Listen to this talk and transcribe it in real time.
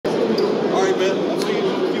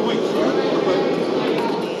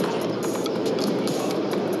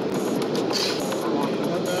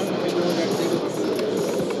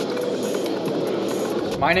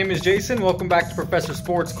My name is Jason. Welcome back to Professor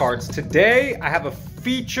Sports Cards. Today, I have a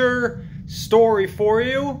feature story for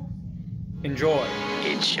you. Enjoy.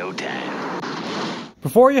 It's showtime.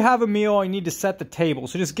 Before you have a meal, I need to set the table.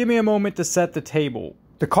 So just give me a moment to set the table.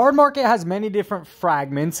 The card market has many different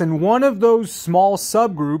fragments, and one of those small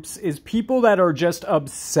subgroups is people that are just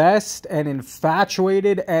obsessed and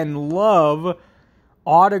infatuated and love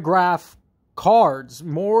autograph cards.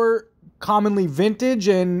 More commonly vintage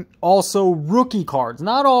and also rookie cards.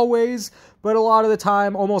 Not always, but a lot of the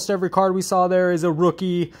time, almost every card we saw there is a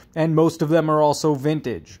rookie, and most of them are also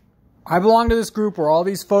vintage. I belong to this group where all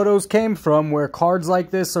these photos came from, where cards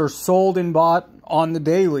like this are sold and bought on the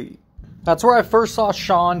daily. That's where I first saw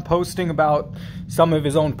Shaan posting about some of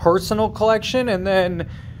his own personal collection, and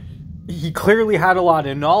then he clearly had a lot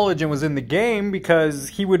of knowledge and was in the game because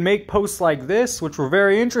he would make posts like this, which were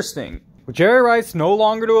very interesting. With Jerry Rice no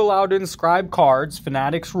longer to allow to inscribe cards,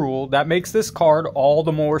 Fanatics rule, that makes this card all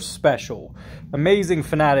the more special. Amazing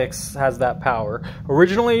Fanatics has that power.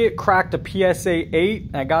 Originally, it cracked a PSA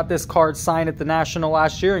 8. I got this card signed at the National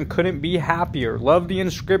last year and couldn't be happier. Love the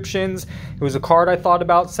inscriptions. It was a card I thought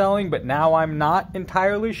about selling, but now I'm not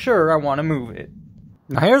entirely sure I want to move it.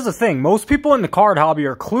 Now here's the thing, most people in the card hobby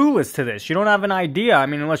are clueless to this. You don't have an idea, I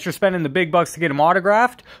mean, unless you're spending the big bucks to get them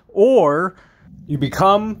autographed, or you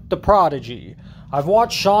become the Prodigy. I've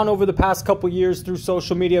watched Shaan over the past couple years through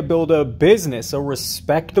social media build a business, a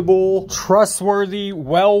respectable, trustworthy,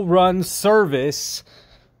 well-run service,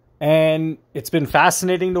 and it's been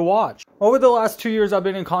fascinating to watch. Over the last 2 years, I've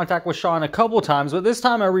been in contact with Shaan a couple times, but this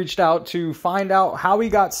time I reached out to find out how he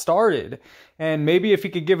got started and maybe if he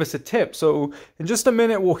could give us a tip. So in just a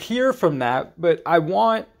minute, we'll hear from that, but I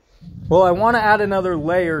want to add another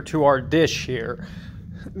layer to our dish here.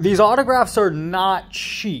 These autographs are not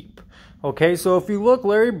cheap, okay? So if you look,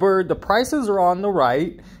 Larry Bird, the prices are on the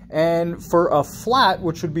right, and for a flat,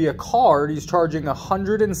 which would be a card, he's charging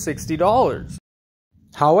 $160.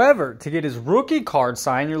 However, to get his rookie card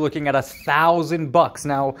signed, you're looking at $1,000.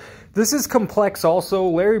 Now, this is complex also.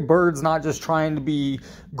 Larry Bird's not just trying to be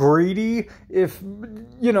greedy. If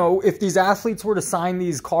these athletes were to sign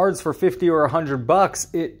these cards for $50 or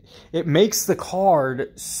 $100, it makes the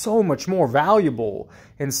card so much more valuable.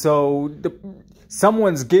 And so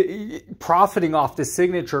someone's profiting off the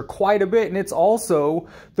signature quite a bit. And it's also,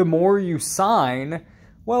 the more you sign,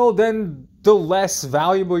 well, then the less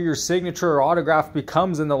valuable your signature or autograph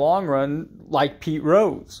becomes in the long run, like Pete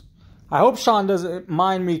Rose. I hope Shaan doesn't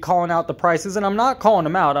mind me calling out the prices, and I'm not calling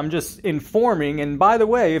them out, I'm just informing. And by the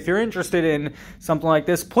way, if you're interested in something like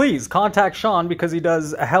this, please contact Shaan because he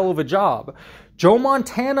does a hell of a job. Joe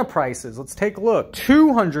Montana prices, let's take a look.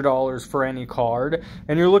 $200 for any card,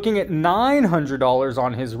 and you're looking at $900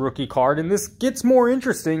 on his rookie card, and this gets more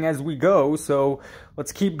interesting as we go, so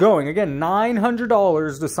let's keep going. Again,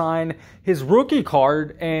 $900 to sign his rookie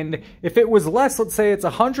card, and if it was less, let's say it's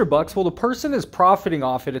 $100, well, the person is profiting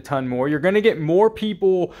off it a ton more. You're going to get more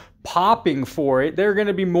people popping for it. They're going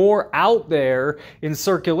to be more out there in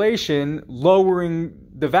circulation, lowering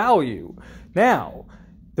the value. Now,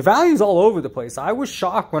 the value's all over the place. I was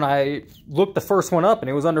shocked when I looked the first one up and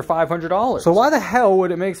it was under $500. So why the hell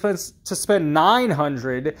would it make sense to spend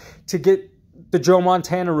 $900 to get the Joe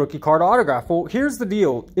Montana rookie card autograph? Well, here's the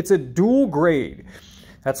deal. It's a dual grade.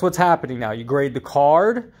 That's what's happening now. You grade the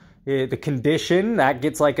card, the condition, that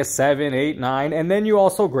gets like a 7, 8, 9, and then you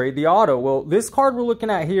also grade the auto. Well, this card we're looking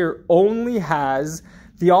at here only has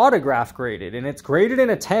the autograph graded, and it's graded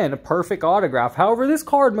in a 10, a perfect autograph. However, this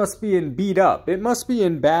card must be beat up. It must be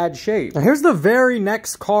in bad shape. Now, here's the very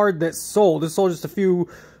next card that sold. This sold just a few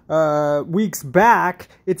weeks back.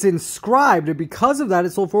 It's inscribed, and because of that,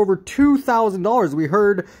 it sold for over $2,000. We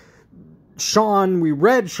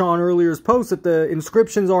read Shaan earlier's post that the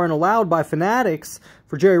inscriptions aren't allowed by Fanatics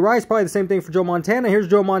for Jerry Rice. Probably the same thing for Joe Montana. Here's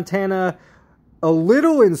Joe Montana, a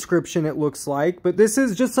little inscription it looks like, but this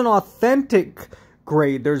is just an authentic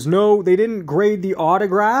grade. They didn't grade the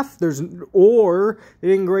autograph, or they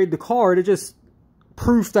didn't grade the card. It just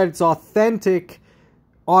proof that it's authentic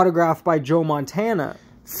autograph by Joe Montana.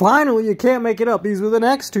 Finally, you can't make it up. These were the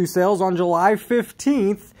next two sales on July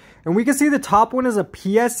 15th. And we can see the top one is a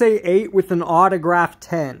PSA 8 with an autograph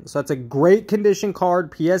 10. So that's a great condition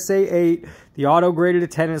card, PSA 8. The auto graded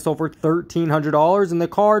at 10 and it sold for $1,300. And the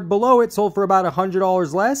card below it sold for about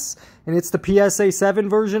 $100 less. And it's the PSA 7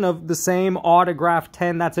 version of the same autograph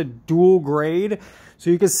 10. That's a dual grade.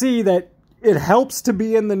 So you can see that it helps to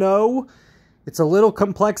be in the know. It's a little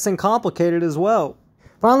complex and complicated as well.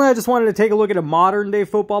 Finally, I just wanted to take a look at a modern-day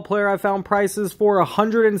football player I found prices for.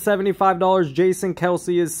 $175 Jason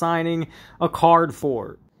Kelce is signing a card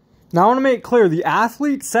for. Now I want to make it clear, the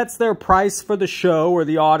athlete sets their price for the show or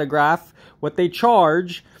the autograph, what they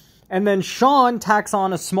charge, and then Shaan tacks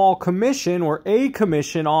on a small commission or a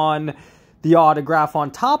commission on the autograph on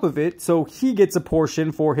top of it, so he gets a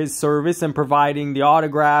portion for his service and providing the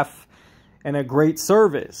autograph and a great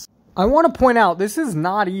service. I want to point out, this is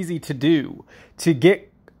not easy to do, to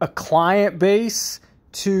get a client base,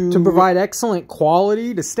 to provide excellent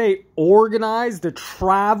quality, to stay organized, to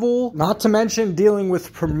travel, not to mention dealing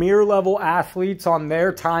with premier level athletes on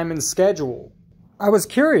their time and schedule. I was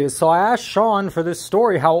curious, so I asked Shaan for this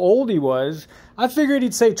story how old he was. I figured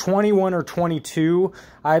he'd say 21 or 22.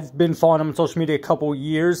 I've been following him on social media a couple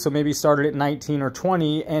years, so maybe he started at 19 or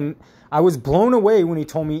 20, and I was blown away when he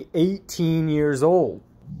told me 18 years old.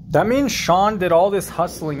 That means Shaan did all this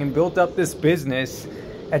hustling and built up this business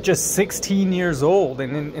at just 16 years old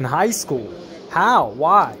and in high school. How?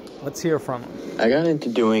 Why? Let's hear from him. I got into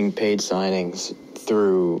doing paid signings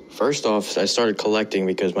through, first off, I started collecting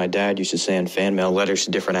because my dad used to send fan mail letters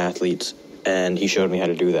to different athletes, and he showed me how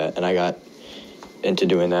to do that, and I got into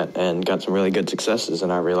doing that and got some really good successes,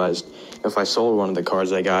 and I realized if I sold one of the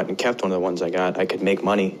cards I got and kept one of the ones I got, I could make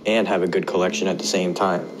money and have a good collection at the same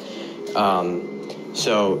time.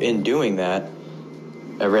 So in doing that,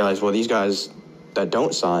 I realized, well, these guys that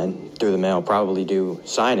don't sign through the mail probably do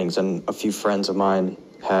signings, and a few friends of mine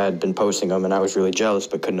had been posting them, and I was really jealous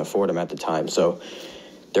but couldn't afford them at the time. So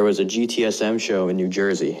there was a GTSM show in New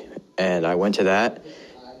Jersey, and I went to that,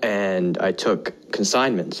 and I took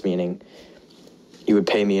consignments, meaning you would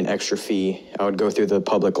pay me an extra fee. I would go through the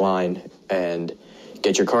public line and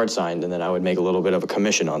get your card signed, and then I would make a little bit of a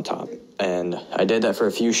commission on top. And I did that for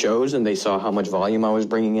a few shows, and they saw how much volume I was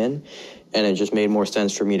bringing in, and it just made more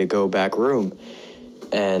sense for me to go back room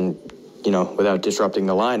and, you know, without disrupting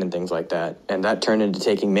the line and things like that. And that turned into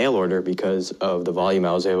taking mail order because of the volume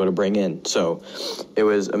I was able to bring in. So it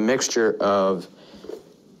was a mixture of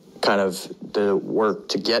kind of the work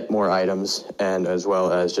to get more items, and as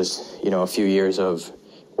well as just, you know, a few years of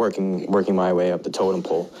working my way up the totem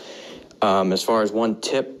pole. As far as one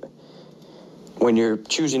tip, when you're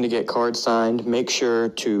choosing to get cards signed, make sure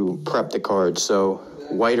to prep the cards. So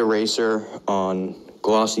white eraser on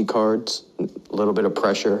glossy cards, a little bit of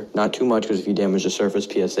pressure, not too much, because if you damage the surface,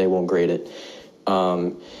 PSA won't grade it.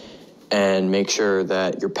 And make sure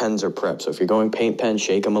that your pens are prepped. So if you're going paint pen,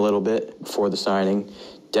 shake them a little bit before the signing,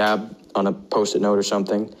 dab on a Post-it note or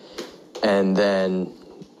something, and then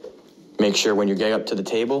make sure when you get up to the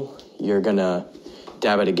table, you're gonna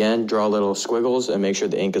dab it again, draw little squiggles, and make sure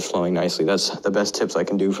the ink is flowing nicely. That's the best tips I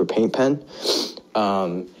can do for paint pen.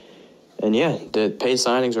 And yeah, the paid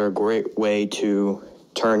signings are a great way to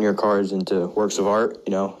turn your cards into works of art.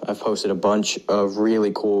 You know, I've posted a bunch of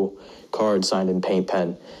really cool cards signed in paint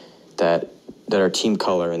pen that are team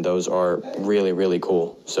color, and those are really, really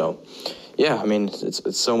cool. So yeah, I mean,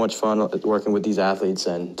 it's so much fun working with these athletes,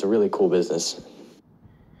 and it's a really cool business.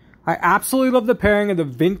 I absolutely love the pairing of the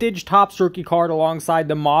vintage Topps rookie card alongside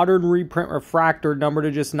the modern reprint refractor numbered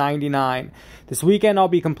to just 99. This weekend I'll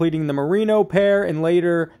be completing the Marino pair and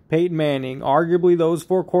later Peyton Manning. Arguably those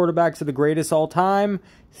four quarterbacks are the greatest all time.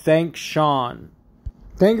 Thanks, Shaan.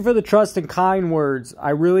 Thank you for the trust and kind words.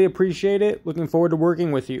 I really appreciate it. Looking forward to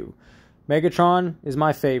working with you. Megatron is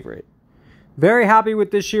my favorite. Very happy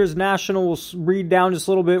with this year's National. We'll read down just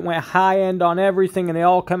a little bit. Went high end on everything and they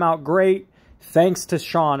all come out great. Thanks to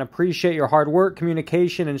Shaan. Appreciate your hard work,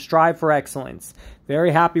 communication, and strive for excellence.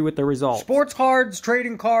 Very happy with the results. Sports cards,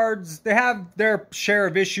 trading cards, they have their share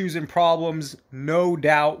of issues and problems, no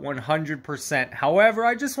doubt, 100%. However,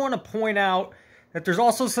 I just want to point out that there's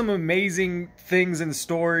also some amazing things and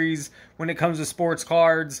stories when it comes to sports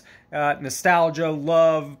cards. Nostalgia,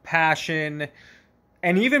 love, passion,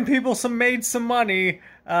 and even people made some money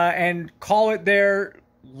and call it their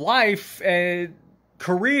life and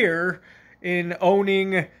career in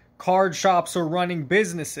owning card shops or running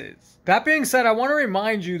businesses. That being said, I want to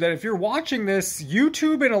remind you that if you're watching this,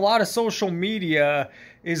 YouTube and a lot of social media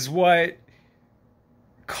is what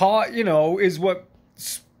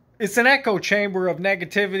it's an echo chamber of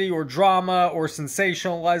negativity or drama or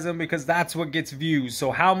sensationalism, because that's what gets views. So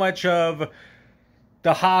how much of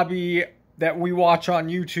the hobby that we watch on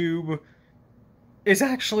YouTube is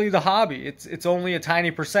actually the hobby? It's only a tiny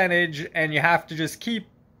percentage, and you have to just keep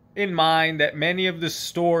in mind that many of the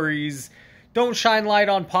stories don't shine light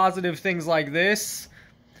on positive things like this,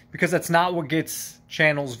 because that's not what gets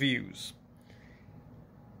channels views.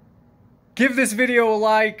 Give this video a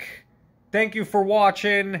like. Thank you for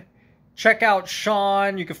watching. Check out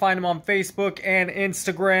Shaan. You can find him on Facebook and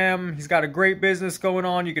Instagram. He's got a great business going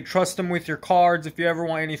on. You can trust him with your cards if you ever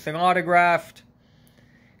want anything autographed.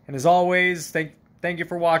 And as always, thank Thank you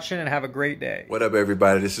for watching and have a great day. What up,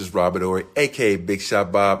 everybody? This is Robert Ory, a.k.a. Big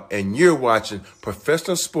Shot Bob, and you're watching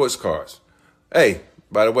Professional Sports Cards. Hey,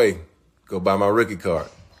 by the way, go buy my rookie card.